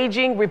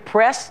 raging,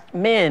 repressed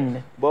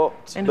men.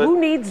 And who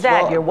needs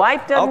that? Your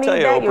wife doesn't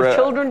need that? Your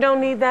children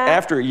don't need that?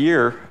 After a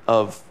year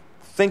of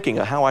thinking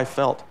of how I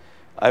felt,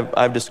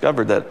 I've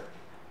discovered that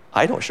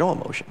I don't show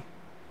emotion.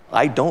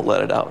 I don't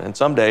let it out. And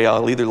someday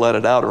I'll either let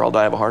it out or I'll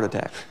die of a heart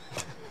attack.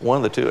 One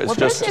of the two. It's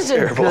just this isn't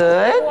terrible.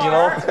 Good.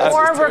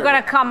 Or we're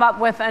going to come up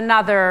with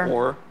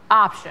another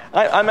option.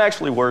 I'm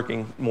actually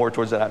working more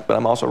towards that, but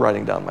I'm also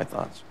writing down my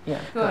thoughts.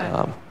 Yeah.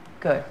 Good.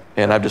 Good.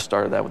 And I've just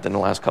started that within the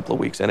last couple of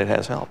weeks, and it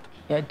has helped.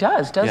 Yeah, it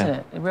does, doesn't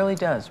it? It really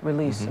does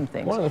release some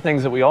things. One of the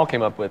things that we all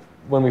came up with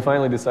when we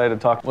finally decided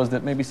to talk was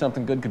that maybe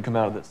something good could come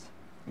out of this.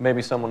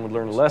 Maybe someone would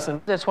learn a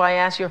lesson. That's why I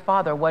asked your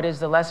father, what is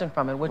the lesson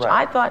from it? Which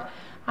I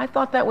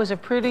thought that was a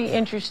pretty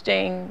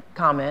interesting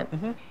comment,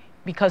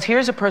 because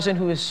here's a person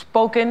who has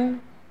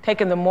spoken,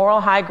 taken the moral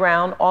high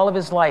ground all of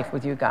his life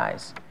with you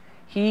guys.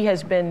 He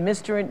has been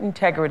Mr.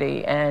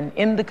 Integrity and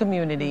in the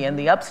community and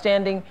the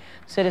upstanding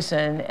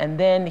citizen, and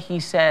then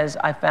he says,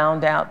 I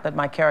found out that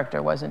my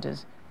character wasn't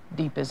as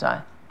deep as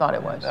I thought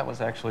it was. That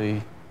was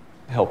actually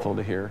helpful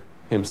to hear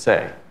him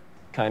say.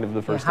 Kind of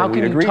the first thing we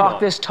agreed on. How can you talk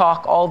this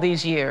talk all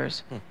these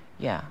years?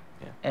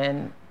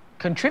 And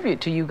contribute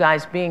to you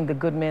guys being the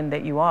good men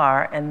that you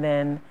are, and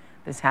then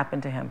this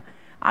happened to him.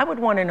 I would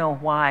want to know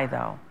why,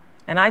 though.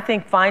 And I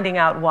think finding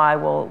out why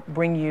will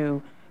bring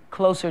you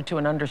closer to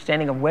an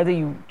understanding of whether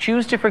you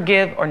choose to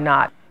forgive or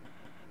not.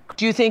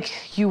 Do you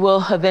think you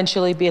will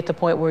eventually be at the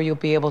point where you'll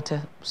be able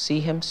to see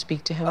him,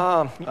 speak to him?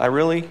 I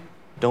really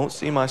don't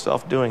see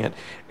myself doing it.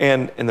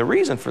 And the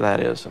reason for that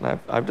is, and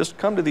I've just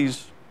come to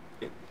these,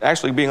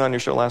 actually being on your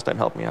show last time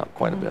helped me out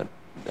quite a bit,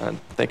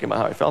 thinking about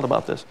how I felt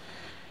about this.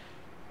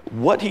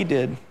 What he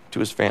did to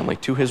his family,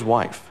 to his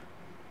wife.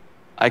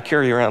 I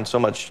carry around so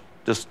much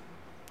just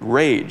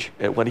rage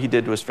at what he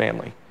did to his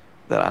family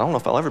that I don't know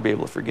if I'll ever be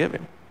able to forgive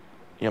him.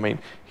 I mean,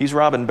 he's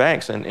robbing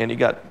banks and he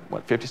got,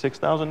 what,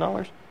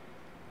 $56,000?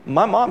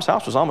 My mom's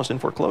house was almost in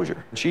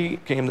foreclosure. She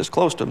came this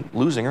close to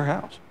losing her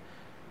house.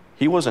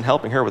 He wasn't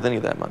helping her with any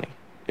of that money.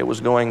 It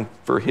was going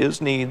for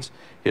his needs,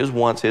 his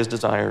wants, his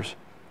desires,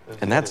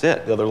 and that's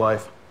it. The other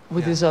life.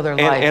 With his other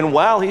life. And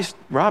while he's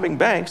robbing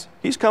banks,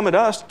 he's coming to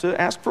us to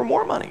ask for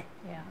more money,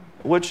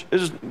 which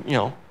is,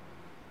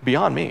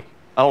 beyond me.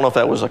 I don't know if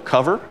that was a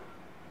cover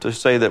to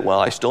say that, well,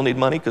 I still need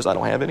money because I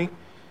don't have any,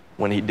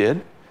 when he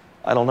did.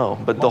 I don't know.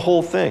 But the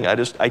whole thing,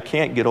 I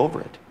can't get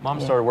over it. Mom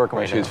started working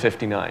when she was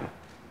 59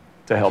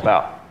 to help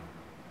out.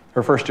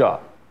 Her first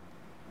job,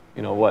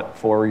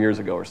 4 years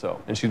ago or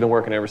so. And she's been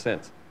working ever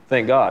since.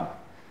 Thank God.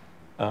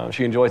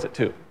 She enjoys it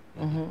too.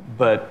 Mm-hmm.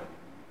 But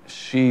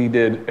she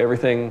did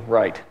everything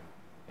right.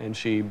 And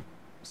she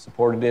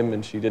supported him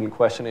and she didn't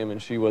question him.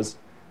 And she was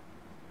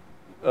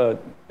an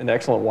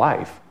excellent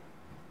wife.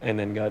 And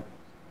then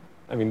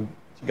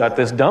she got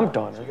this dumped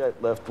on her. She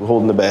got left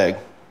holding the bag.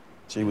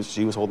 She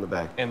was holding the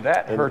bag. And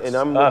that hurts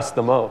us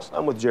the most.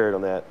 I'm with Jared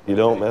on that. You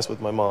don't mess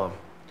with my mom.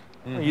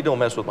 You don't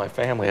mess with my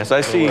family. As I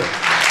see him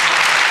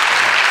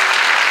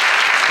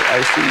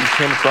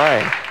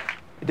crying,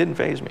 it didn't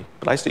faze me.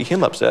 But I see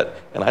him upset,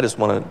 and I just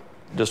want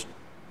to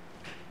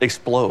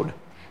explode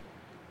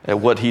at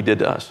what he did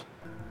to us.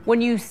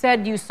 When you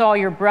said you saw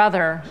your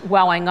brother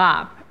welling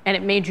up and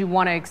it made you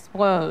want to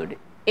explode,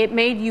 it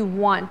made you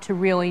want to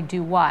really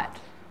do what?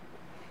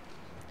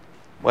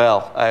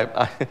 Well,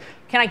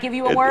 Can I give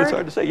you a word? It's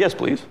hard to say. Yes,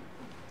 please.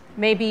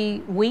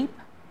 Maybe weep?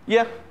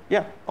 Yeah.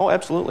 Oh,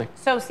 absolutely.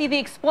 So see, the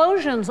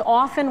explosions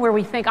often where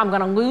we think I'm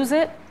going to lose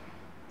it,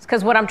 it's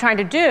because what I'm trying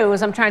to do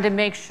is I'm trying to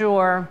make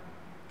sure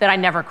that I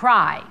never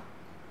cry.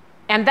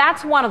 And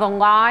that's one of the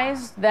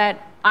lies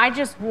that I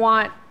just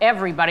want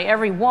everybody,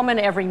 every woman,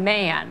 every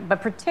man,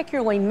 but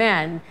particularly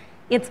men,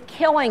 it's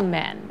killing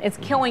men. It's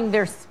killing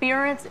their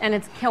spirits and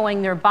it's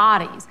killing their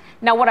bodies.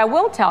 Now, what I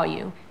will tell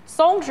you,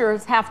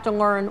 soldiers have to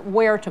learn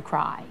where to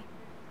cry.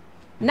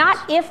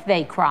 Not if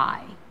they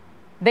cry.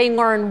 They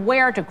learn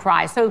where to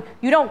cry. So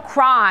you don't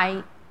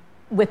cry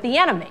with the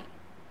enemy,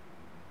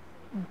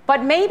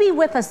 but maybe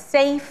with a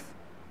safe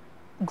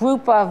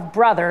group of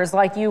brothers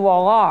like you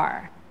all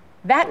are.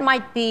 That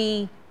might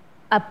be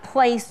a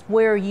place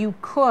where you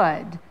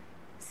could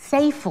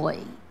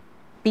safely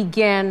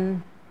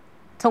begin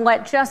to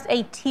let just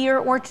a tear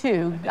or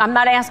two, I'm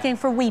not asking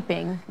for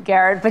weeping,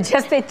 Garrett, but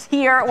just a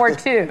tear or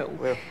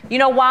two. You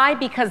know why?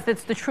 Because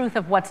it's the truth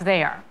of what's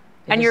there.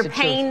 And your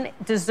pain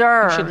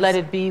deserves. You should let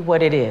it be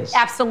what it is.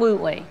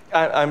 Absolutely.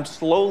 I'm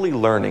slowly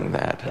learning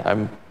that.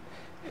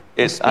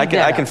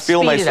 I can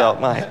feel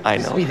myself. I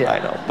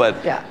know.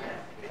 But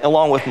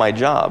along with my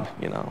job,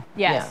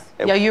 Yes.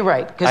 Yeah, you're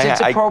right. Because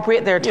it's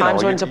appropriate. There are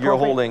times when it's appropriate.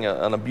 You're holding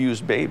an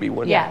abused baby.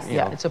 Yes.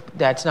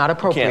 That's not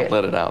appropriate. You can't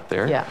let it out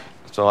there. Yeah.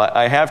 So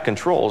I have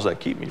controls that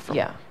keep me from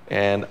it.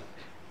 And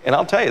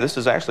I'll tell you, this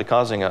is actually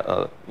causing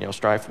a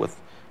strife with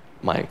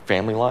my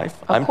family life.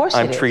 Of course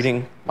I'm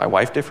treating my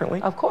wife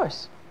differently. Of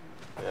course.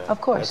 Of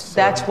course.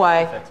 That's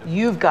why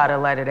you've got to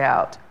let it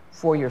out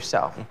for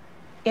yourself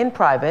in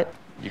private.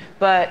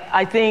 But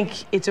I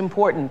think it's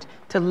important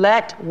to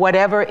let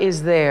whatever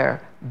is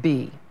there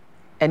be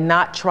and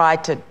not try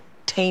to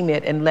tame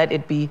it and let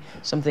it be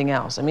something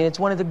else. I mean, it's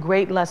one of the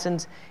great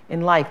lessons in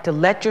life to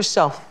let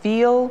yourself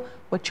feel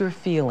what you're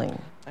feeling.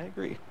 I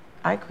agree.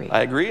 I agree.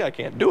 I agree. I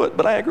can't do it,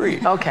 but I agree.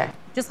 Okay.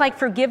 Just like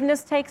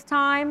forgiveness takes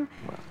time,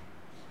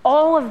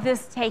 all of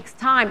this takes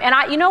time. And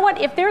you know what?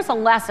 If there's a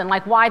lesson,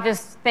 like why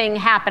this thing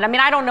happened,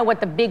 I don't know what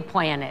the big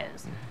plan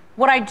is.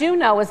 What I do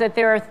know is that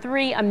there are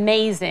 3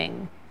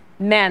 amazing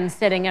men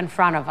sitting in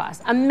front of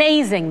us.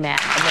 Amazing men.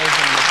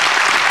 Amazing men.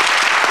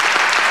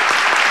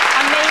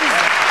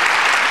 Amazing.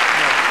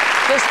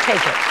 Just take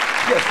it.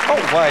 Yes. Oh,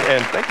 right.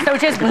 And thank you. So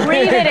just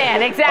breathe it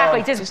in.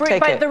 Exactly. Just breathe.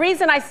 take But it. the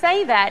reason I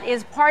say that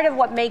is part of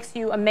what makes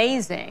you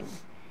amazing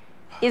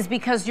is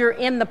because you're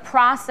in the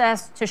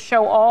process to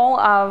show all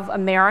of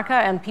America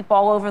and people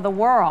all over the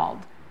world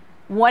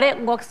what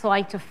it looks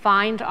like to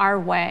find our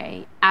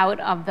way out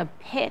of the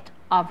pit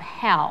of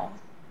hell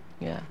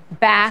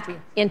back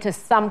into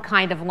some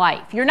kind of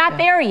life. You're not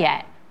there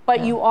yet,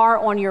 but you are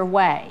on your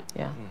way.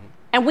 Yeah.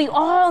 And we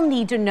all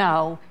need to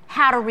know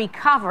how to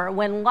recover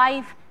when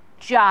life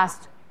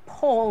just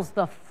pulls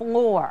the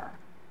floor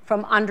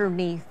from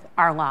underneath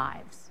our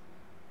lives.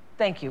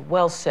 Thank you.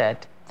 Well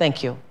said.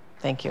 Thank you.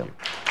 Thank you.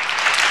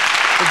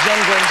 The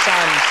Ginglen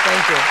Sons.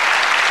 Thank you.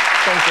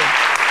 Thank you.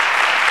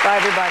 Bye,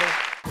 everybody.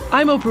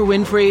 I'm Oprah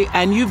Winfrey,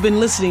 and you've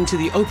been listening to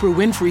The Oprah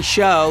Winfrey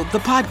Show, the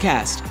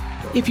podcast.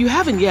 If you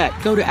haven't yet,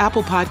 go to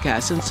Apple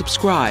Podcasts and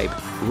subscribe,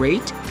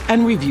 rate,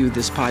 and review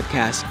this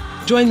podcast.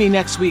 Join me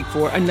next week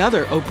for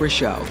another Oprah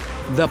Show,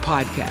 the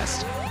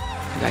podcast.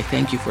 And I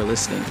thank you for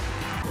listening.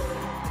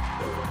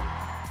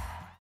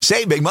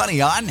 Save big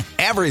money on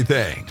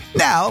everything.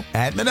 Now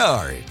at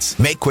Menards.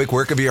 Make quick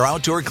work of your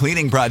outdoor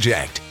cleaning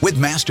project with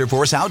Master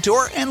Force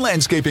outdoor and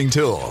landscaping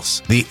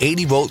tools. The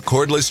 80-volt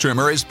cordless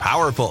trimmer is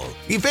powerful,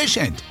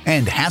 efficient,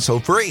 and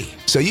hassle-free.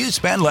 So you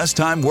spend less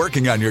time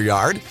working on your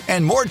yard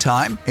and more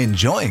time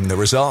enjoying the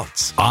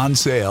results. On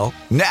sale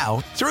now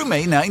through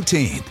May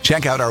 19th.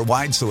 Check out our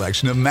wide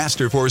selection of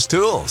Master Force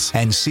tools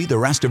and see the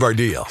rest of our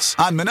deals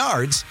on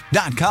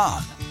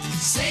Menards.com.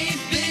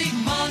 Save big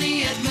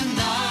money at Menards.